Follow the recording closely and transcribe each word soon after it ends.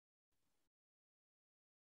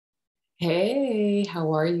Hey,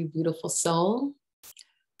 how are you, beautiful soul?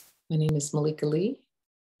 My name is Malika Lee.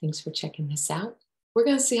 Thanks for checking this out. We're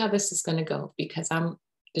going to see how this is going to go because I'm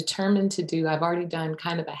determined to do, I've already done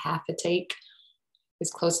kind of a half a take.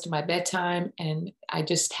 It's close to my bedtime and I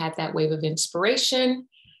just had that wave of inspiration.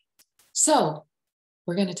 So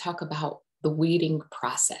we're going to talk about the weeding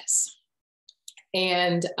process.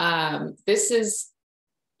 And this is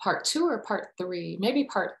part 2 or part 3, maybe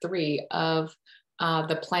part 3 of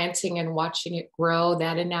the planting and watching it grow,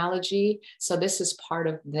 that analogy. So this is part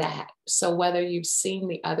of that. So whether you've seen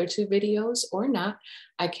the other 2 videos or not,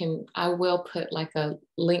 I will put like a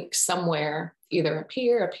link somewhere, either up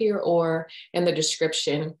here, or in the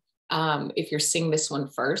description. If you're seeing this one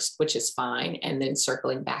first, which is fine, and then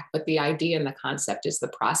circling back. But the idea and the concept is the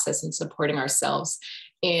process and supporting ourselves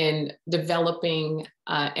in developing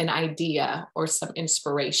an idea or some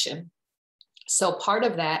inspiration. So part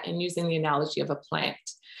of that, and using the analogy of a plant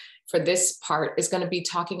for this part, is going to be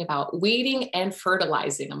talking about weeding and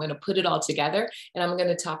fertilizing. I'm going to put it all together, and I'm going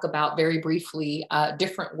to talk about very briefly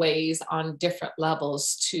different ways on different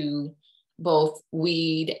levels to both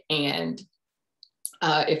weed and,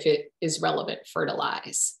 if it is relevant,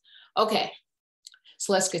 fertilize. Okay,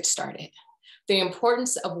 so let's get started. The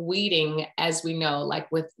importance of weeding, as we know, like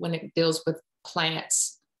when it deals with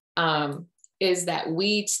plants, is that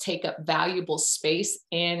weeds take up valuable space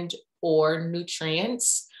and or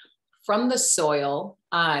nutrients from the soil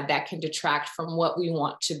that can detract from what we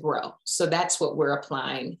want to grow. So that's what we're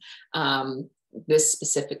applying this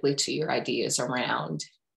specifically to your ideas around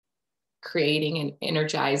creating and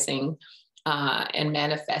energizing and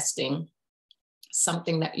manifesting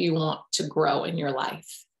something that you want to grow in your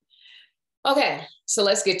life. Okay, so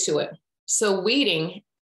let's get to it. So weeding,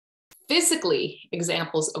 physically,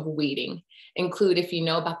 examples of weeding include, if you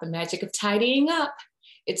know about the magic of tidying up,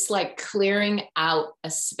 it's like clearing out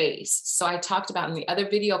a space. So I talked about in the other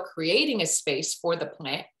video, creating a space for the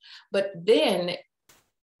plant, but then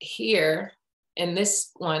here in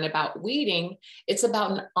this one about weeding, it's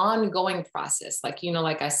about an ongoing process. Like,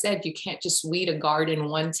 like I said, you can't just weed a garden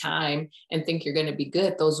one time and think you're going to be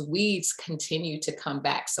good. Those weeds continue to come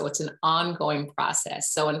back. So it's an ongoing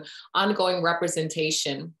process. So an ongoing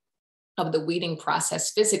representation of the weeding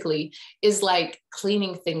process physically is like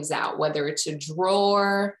cleaning things out, whether it's a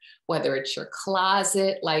drawer, whether it's your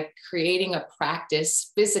closet, like creating a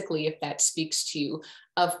practice physically, if that speaks to you,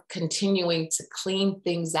 of continuing to clean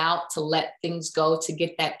things out, to let things go, to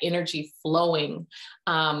get that energy flowing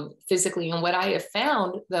physically. And what I have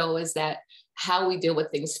found, though, is that how we deal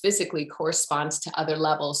with things physically corresponds to other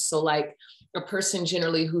levels. So like a person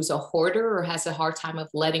generally who's a hoarder or has a hard time of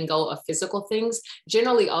letting go of physical things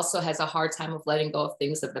generally also has a hard time of letting go of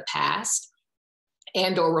things of the past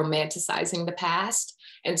and or romanticizing the past.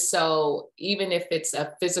 And so even if it's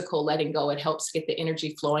a physical letting go, it helps get the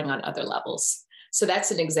energy flowing on other levels. So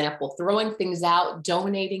that's an example. Throwing things out,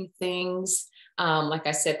 donating things. Like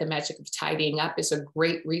I said, the magic of tidying up is a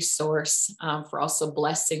great resource for also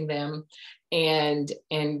blessing them and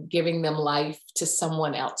giving them life to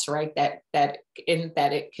someone else, right? That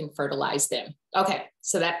it can fertilize them. Okay,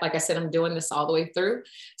 so that, like I said, I'm doing this all the way through.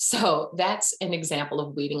 So that's an example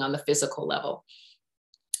of weeding on the physical level.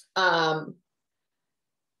 An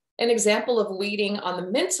example of weeding on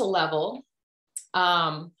the mental level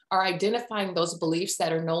are identifying those beliefs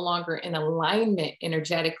that are no longer in alignment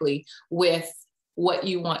energetically with what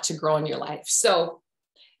you want to grow in your life. So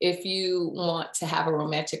if you want to have a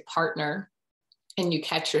romantic partner and you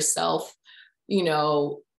catch yourself,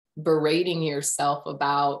 berating yourself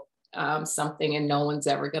about something and no one's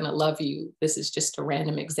ever going to love you, this is just a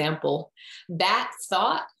random example, that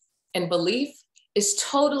thought and belief is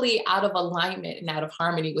totally out of alignment and out of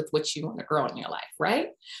harmony with what you want to grow in your life, right?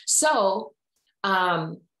 So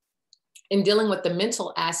in dealing with the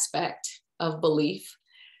mental aspect of belief,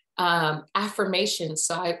 affirmations.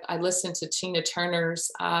 So I listened to Tina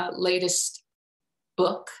Turner's latest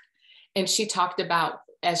book, and she talked about,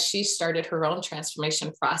 as she started her own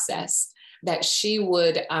transformation process, that she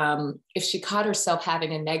would, if she caught herself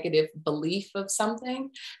having a negative belief of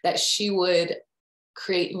something, that she would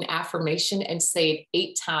create an affirmation and say it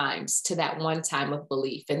 8 times to that one time of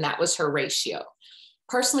belief. And that was her ratio.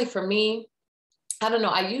 Personally, for me, I don't know,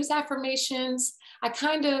 I use affirmations. I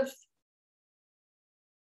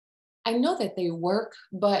know that they work,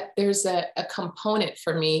 but there's a component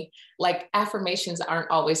for me, like affirmations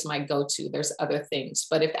aren't always my go-to. There's other things,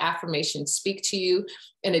 but if affirmations speak to you,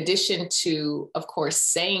 in addition to, of course,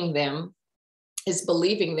 saying them, is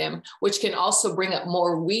believing them, which can also bring up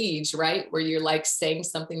more weeds, right? Where you're like saying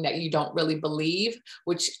something that you don't really believe,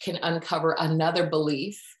 which can uncover another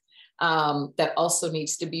belief that also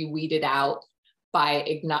needs to be weeded out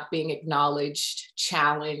by not being acknowledged,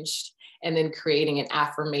 challenged, and then creating an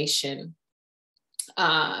affirmation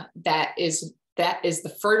that is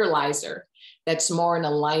the fertilizer that's more in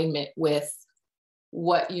alignment with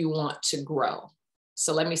what you want to grow.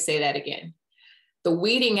 So let me say that again. The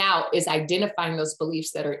weeding out is identifying those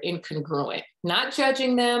beliefs that are incongruent, not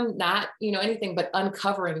judging them, not, anything, but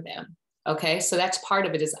uncovering them. Okay. So that's part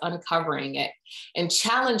of it, is uncovering it, and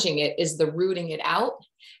challenging it is the rooting it out.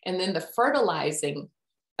 And then the fertilizing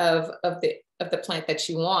of the plant that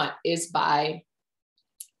you want is by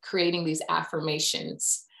creating these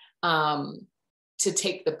affirmations to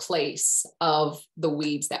take the place of the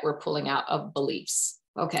weeds that we're pulling out of beliefs.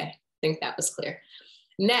 Okay. I think that was clear.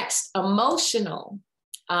 Next, emotional,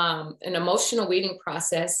 an emotional weeding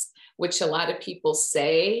process, which a lot of people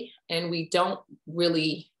say, and we don't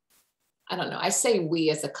really, I don't know, I say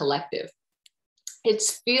we as a collective.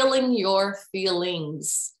 It's feeling your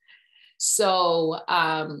feelings. So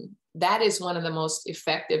that is one of the most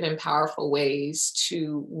effective and powerful ways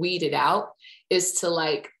to weed it out, is to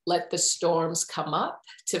let the storms come up,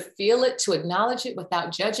 to feel it, to acknowledge it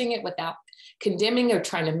without judging it, without condemning or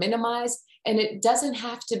trying to minimize. And it doesn't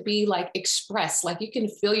have to be expressed. You can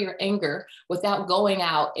feel your anger without going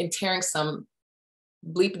out and tearing some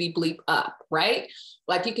bleepity bleep up, right?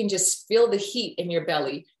 You can just feel the heat in your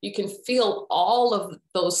belly. You can feel all of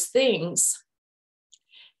those things.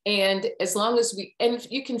 And as long as and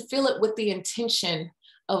you can feel it with the intention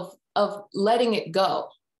of letting it go,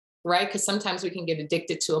 right? Because sometimes we can get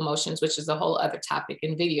addicted to emotions, which is a whole other topic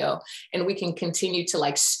in video, and we can continue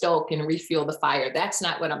to stoke and refuel the fire. That's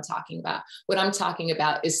not what I'm talking about. What I'm talking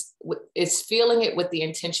about is feeling it with the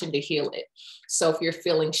intention to heal it. So if you're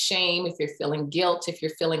feeling shame, if you're feeling guilt, if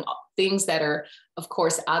you're feeling things that are, of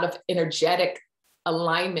course, out of energetic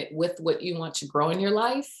alignment with what you want to grow in your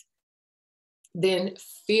life, then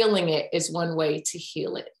feeling it is one way to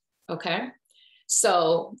heal it. Okay.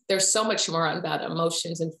 So there's so much more about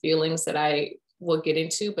emotions and feelings that I will get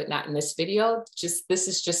into, but not in this video. This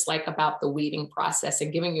is just about the weeding process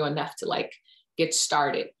and giving you enough to get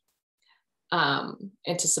started,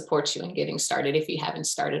 and to support you in getting started if you haven't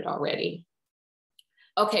started already.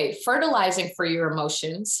 Okay. Fertilizing for your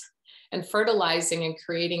emotions, and fertilizing and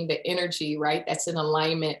creating the energy, right? That's in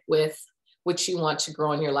alignment with what you want to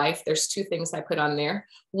grow in your life. There's two things I put on there.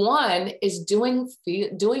 One is doing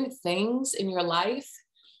things in your life,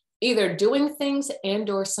 either doing things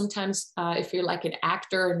or sometimes if you're an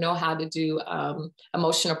actor, know how to do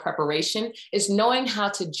emotional preparation, is knowing how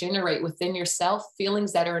to generate within yourself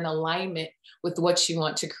feelings that are in alignment with what you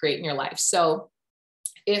want to create in your life. So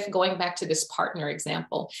if, going back to this partner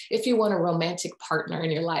example, if you want a romantic partner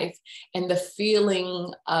in your life, and the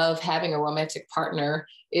feeling of having a romantic partner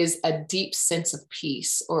is a deep sense of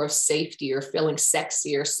peace or of safety, or feeling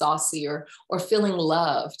sexy or saucy, or feeling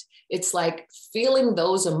loved, it's feeling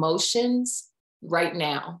those emotions right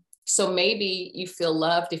now. So maybe you feel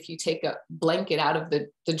loved if you take a blanket out of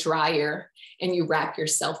the dryer and you wrap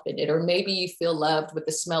yourself in it. Or maybe you feel loved with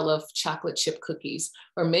the smell of chocolate chip cookies.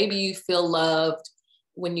 Or maybe you feel loved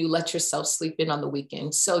when you let yourself sleep in on the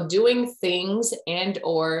weekend. So doing things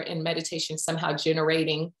or in meditation, somehow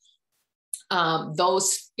generating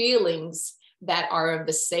those feelings that are of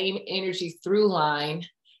the same energy through line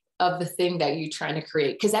of the thing that you're trying to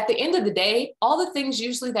create. Because at the end of the day, all the things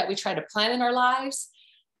usually that we try to plan in our lives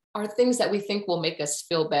are things that we think will make us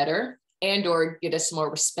feel better or get us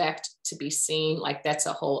more respect, to be seen. That's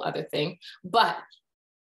a whole other thing. But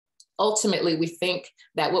ultimately, we think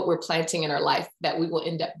that what we're planting in our life, that we will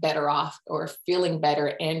end up better off, or feeling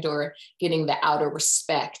better, or getting the outer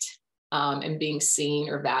respect and being seen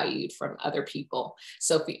or valued from other people.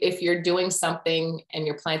 So if you're doing something and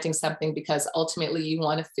you're planting something because ultimately you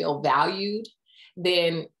want to feel valued,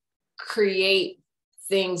 then create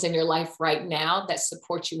things in your life right now that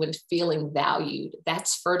support you in feeling valued.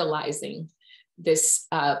 That's fertilizing this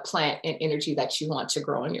plant and energy that you want to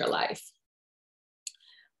grow in your life.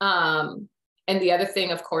 And the other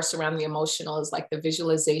thing, of course, around the emotional is the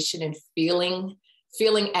visualization and feeling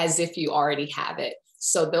as if you already have it.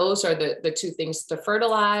 So those are the two things to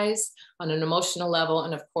fertilize on an emotional level.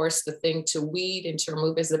 And of course, the thing to weed and to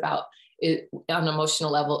remove is about it on an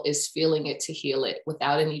emotional level, is feeling it to heal it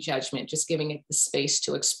without any judgment, just giving it the space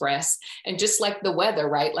to express. And just like the weather,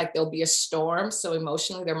 right? There'll be a storm. So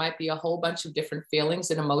emotionally, there might be a whole bunch of different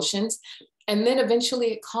feelings and emotions. And then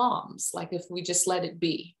eventually it calms, if we just let it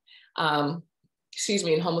be. And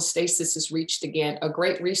homeostasis is reached again. A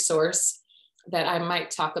great resource that I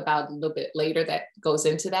might talk about a little bit later that goes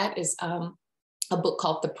into that is a book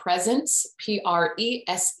called The Presence,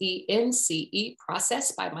 Presence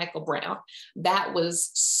Process by Michael Brown. That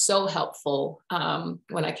was so helpful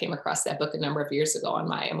when I came across that book a number of years ago on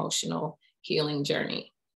my emotional healing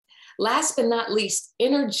journey. Last but not least,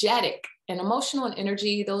 energetic. And emotional and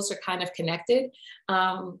energy, those are kind of connected.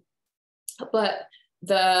 But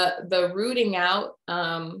the rooting out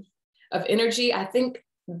of energy, I think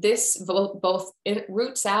this both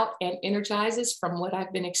roots out and energizes from what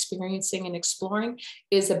I've been experiencing and exploring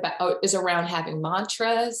is around having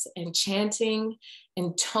mantras and chanting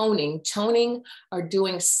and toning. Toning are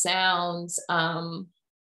doing sounds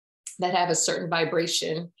that have a certain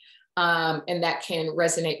vibration and that can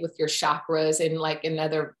resonate with your chakras, and like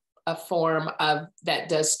another form of that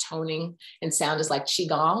does toning and sound is like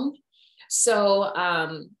qigong. So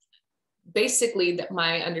basically, that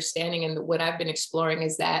my understanding and what I've been exploring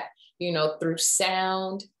is that, you know, through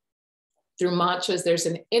sound, through mantras, there's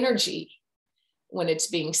an energy when it's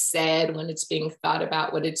being said, when it's being thought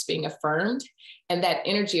about, when it's being affirmed. And that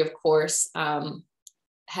energy, of course,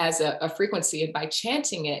 has a frequency. And by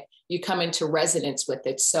chanting it, you come into resonance with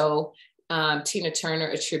it. So Tina Turner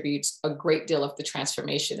attributes a great deal of the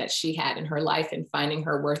transformation that she had in her life and finding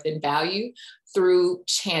her worth and value through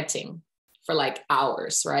chanting for like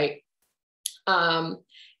hours, right?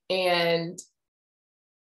 And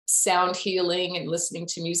sound healing and listening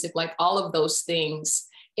to music, like all of those things.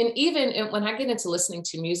 And even when I get into listening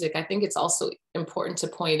to music, I think it's also important to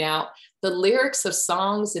point out the lyrics of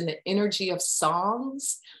songs and the energy of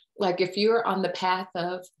songs. Like if you're on the path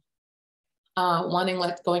of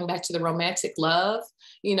going back to the romantic love,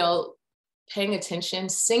 you know, paying attention,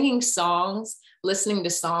 singing songs, listening to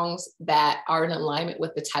songs that are in alignment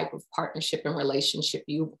with the type of partnership and relationship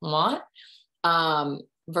you want.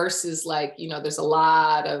 Versus like, you know, there's a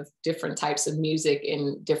lot of different types of music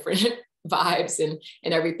and different vibes and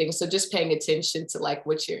everything. So just paying attention to like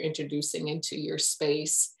what you're introducing into your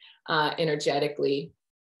space energetically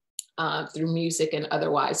through music and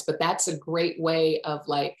otherwise. But that's a great way of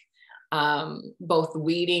like both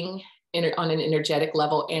weeding on an energetic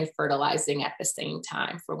level and fertilizing at the same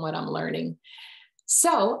time, from what I'm learning.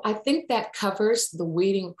 So I think that covers the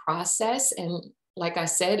weeding process. And like I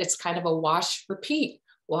said, it's kind of a wash, repeat,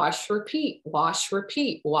 wash, repeat, wash,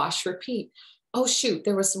 repeat, wash, repeat. Oh, shoot.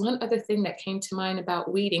 There was one other thing that came to mind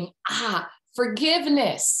about weeding.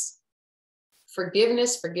 Forgiveness.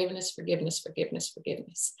 Forgiveness, forgiveness, forgiveness, forgiveness,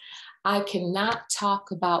 forgiveness. I cannot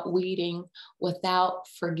talk about weeding without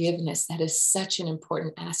forgiveness. That is such an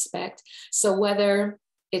important aspect. So whether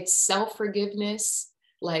it's self-forgiveness,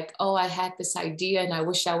 like, oh, I had this idea and I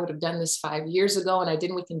wish I would have done this 5 years ago and I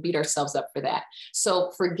didn't, we can beat ourselves up for that.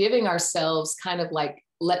 So forgiving ourselves kind of like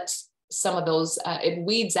lets some of those, it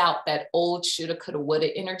weeds out that old shoulda, coulda,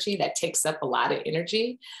 woulda energy that takes up a lot of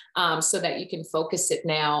energy so that you can focus it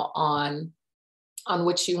now on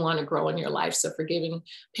what you want to grow in your life. So forgiving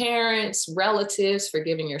parents, relatives,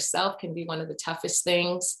 forgiving yourself can be one of the toughest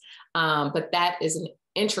things. But that is an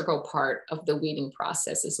integral part of the weeding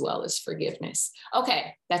process as well as forgiveness.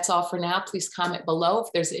 Okay, that's all for now. Please comment below if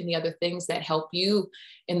there's any other things that help you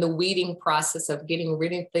in the weeding process of getting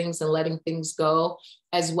rid of things and letting things go,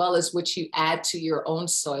 as well as what you add to your own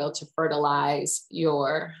soil to fertilize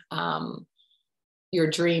your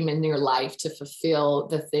dream in your life, to fulfill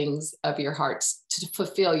the things of your hearts, to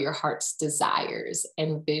fulfill your heart's desires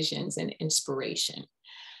and visions and inspiration.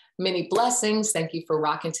 Many blessings. Thank you for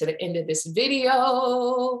rocking to the end of this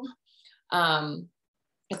video.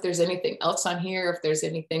 If there's anything else on here, if there's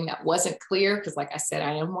anything that wasn't clear, because like I said,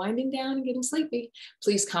 I am winding down and getting sleepy,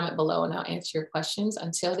 please comment below and I'll answer your questions.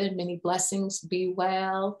 Until then, many blessings, be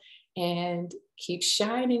well, and keep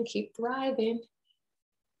shining, keep thriving.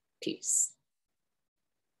 Peace.